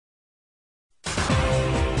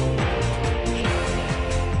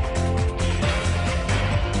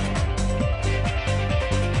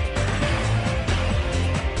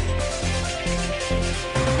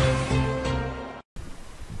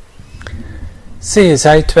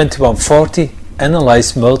CSI 2140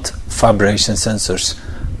 Analyze Mode Vibration Sensors.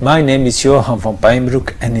 My name is Johan van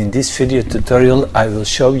Pijnbroek, and in this video tutorial I will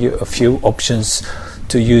show you a few options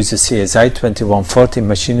to use a CSI 2140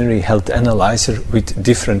 machinery health analyzer with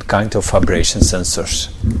different kind of vibration sensors.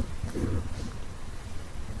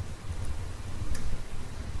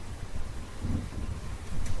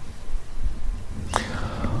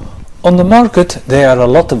 On the market there are a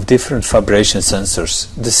lot of different vibration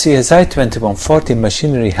sensors. The CSI 2140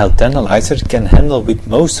 machinery health analyzer can handle with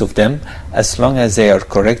most of them as long as they are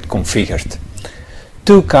correct configured.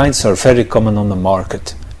 Two kinds are very common on the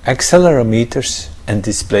market: accelerometers and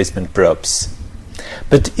displacement probes.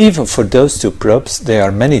 But even for those two probes there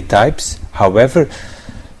are many types. However,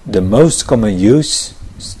 the most common use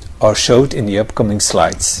are showed in the upcoming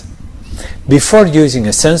slides. Before using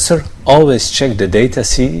a sensor, always check the data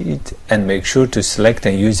sheet and make sure to select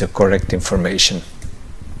and use the correct information.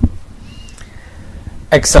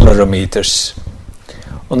 Accelerometers.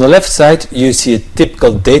 On the left side you see a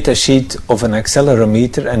typical data sheet of an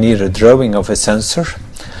accelerometer and here a drawing of a sensor.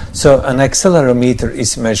 So an accelerometer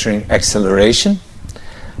is measuring acceleration.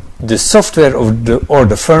 The software or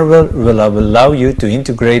the firmware will allow you to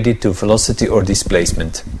integrate it to velocity or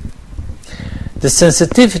displacement. The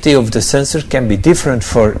sensitivity of the sensor can be different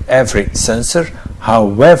for every sensor.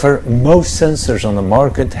 However, most sensors on the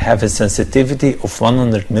market have a sensitivity of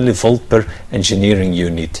 100 mV per engineering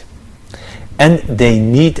unit. And they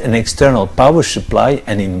need an external power supply,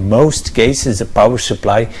 and in most cases the power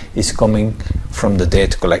supply is coming from the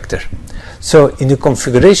data collector. So in the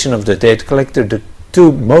configuration of the data collector, the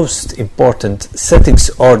two most important settings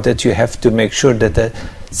are that you have to make sure that the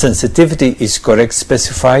sensitivity is correct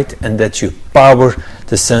specified and that you power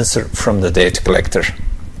the sensor from the data collector.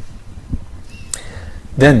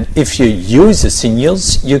 Then if you use the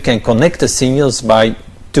signals, you can connect the signals by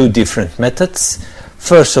two different methods.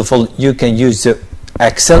 First of all, you can use the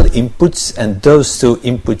Accel inputs, and those two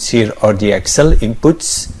inputs here are the Accel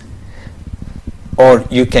inputs. Or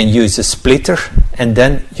you can use a splitter and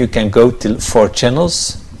then you can go to 4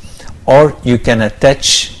 channels, or you can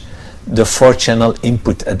attach the 4-channel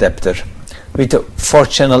input adapter. With the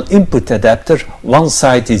 4-channel input adapter, one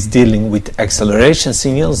side is dealing with acceleration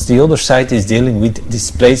signals, the other side is dealing with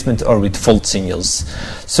displacement or with fault signals.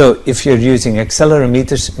 So if you're using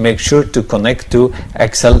accelerometers, make sure to connect to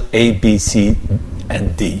Accel A, B, C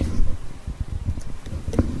and D.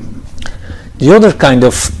 The other kind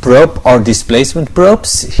of probe are displacement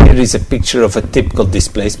probes. Here is a picture of a typical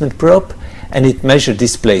displacement probe, and it measures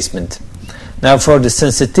displacement. Now for the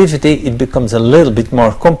sensitivity it becomes a little bit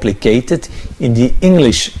more complicated. In the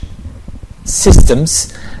English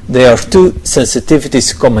systems there are two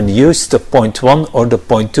sensitivities commonly used, the 0.1 or the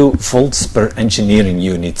 0.2 volts per engineering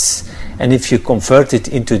units. And if you convert it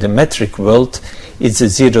into the metric world, it's the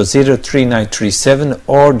 003937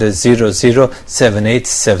 or the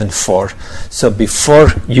 007874. So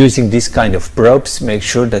before using this kind of probes, make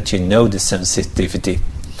sure that you know the sensitivity.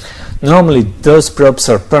 Normally those probes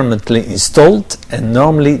are permanently installed, and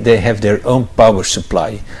normally they have their own power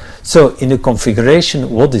supply. So in the configuration,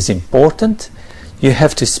 what is important? You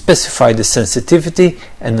have to specify the sensitivity,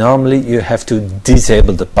 and normally you have to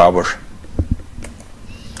disable the power.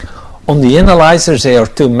 On the analyzers there are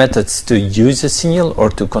two methods to use a signal or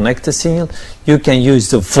to connect a signal. You can use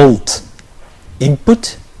the volt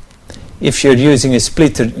input. If you're using a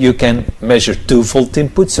splitter, you can measure 2 volt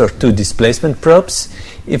inputs or 2 displacement probes.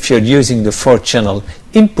 If you're using the 4-channel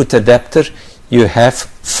input adapter, you have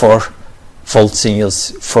 4 volt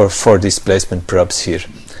signals for 4 displacement probes here.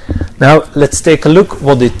 Now let's take a look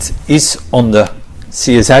what it is on the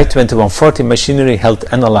CSI 2140 machinery health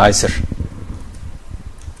analyzer.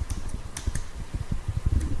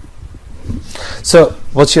 So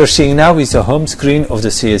what you're seeing now is a home screen of the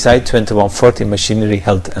CSI 2140 machinery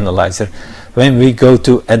health analyzer. When we go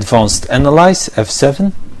to Advanced Analyze,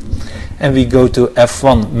 F7, and we go to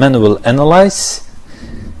F1 Manual Analyze,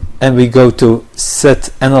 and we go to Set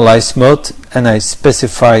Analyze Mode, and I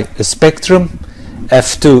specify a spectrum.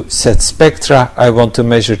 F2 Set Spectra, I want to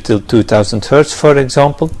measure till 2000 Hz for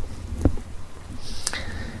example.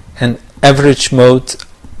 And Average Mode,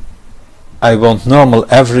 I want normal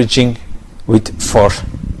averaging with 4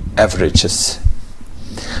 averages.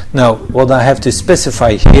 Now what I have to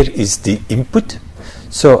specify here is the input.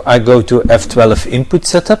 So I go to F12 input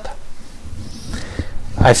setup.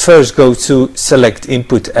 I first go to select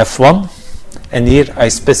input F1, and here I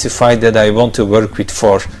specify that I want to work with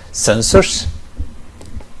 4 sensors.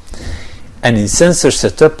 And in sensor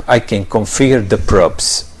setup I can configure the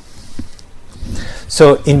probes.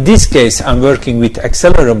 So in this case I'm working with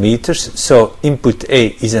accelerometers, so input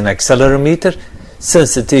A is an accelerometer,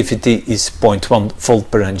 sensitivity is 0.1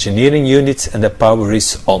 volt per engineering unit, and the power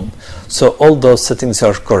is on. So all those settings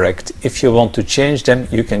are correct. If you want to change them,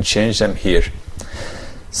 you can change them here.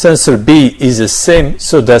 Sensor B is the same,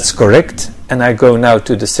 so that's correct. And I go now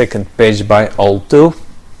to the second page by Alt 2.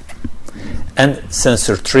 And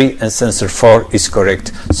sensor 3 and sensor 4 is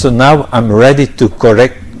correct. So now I'm ready to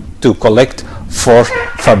collect 4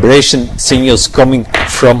 vibration signals coming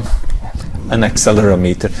from an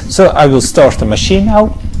accelerometer. So I will start the machine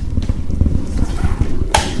now.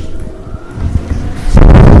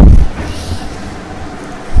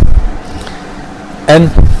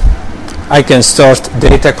 And I can start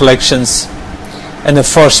data collections, and the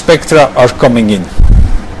 4 spectra are coming in.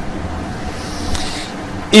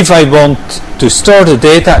 If I want to store the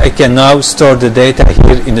data, I can now store the data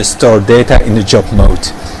here in the store data in the job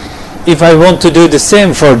mode. If I want to do the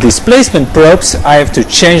same for displacement probes, I have to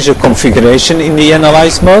change the configuration in the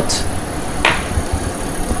analyze mode.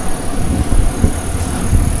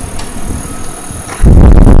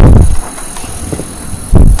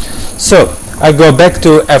 So I go back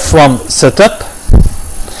to F1 setup,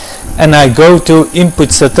 and I go to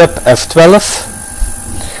input setup F12.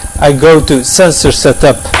 I go to sensor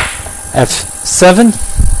setup F7,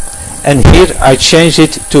 and here I change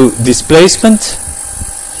it to displacement.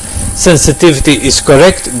 Sensitivity is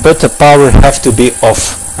correct, but the power has to be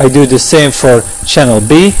off. I do the same for channel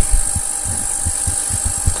B.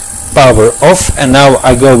 Power off, and now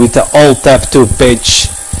I go with the Alt tab to page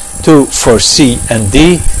 2 for C and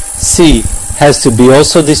D. C has to be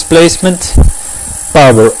also displacement.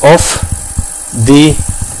 Power off. D,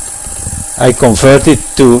 I convert it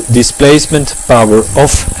to displacement, power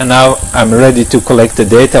off, and now I'm ready to collect the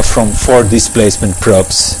data from 4 displacement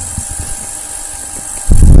probes.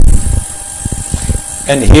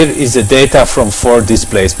 And here is the data from 4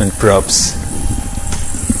 displacement probes.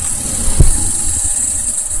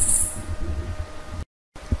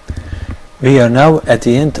 We are now at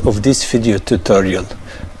the end of this video tutorial.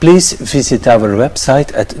 Please visit our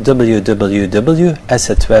website at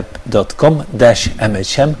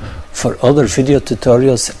www.assetweb.com/mhm for other video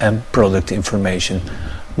tutorials and product information.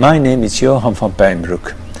 My name is Johan van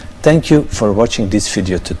Pijnbroek. Thank you for watching this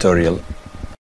video tutorial.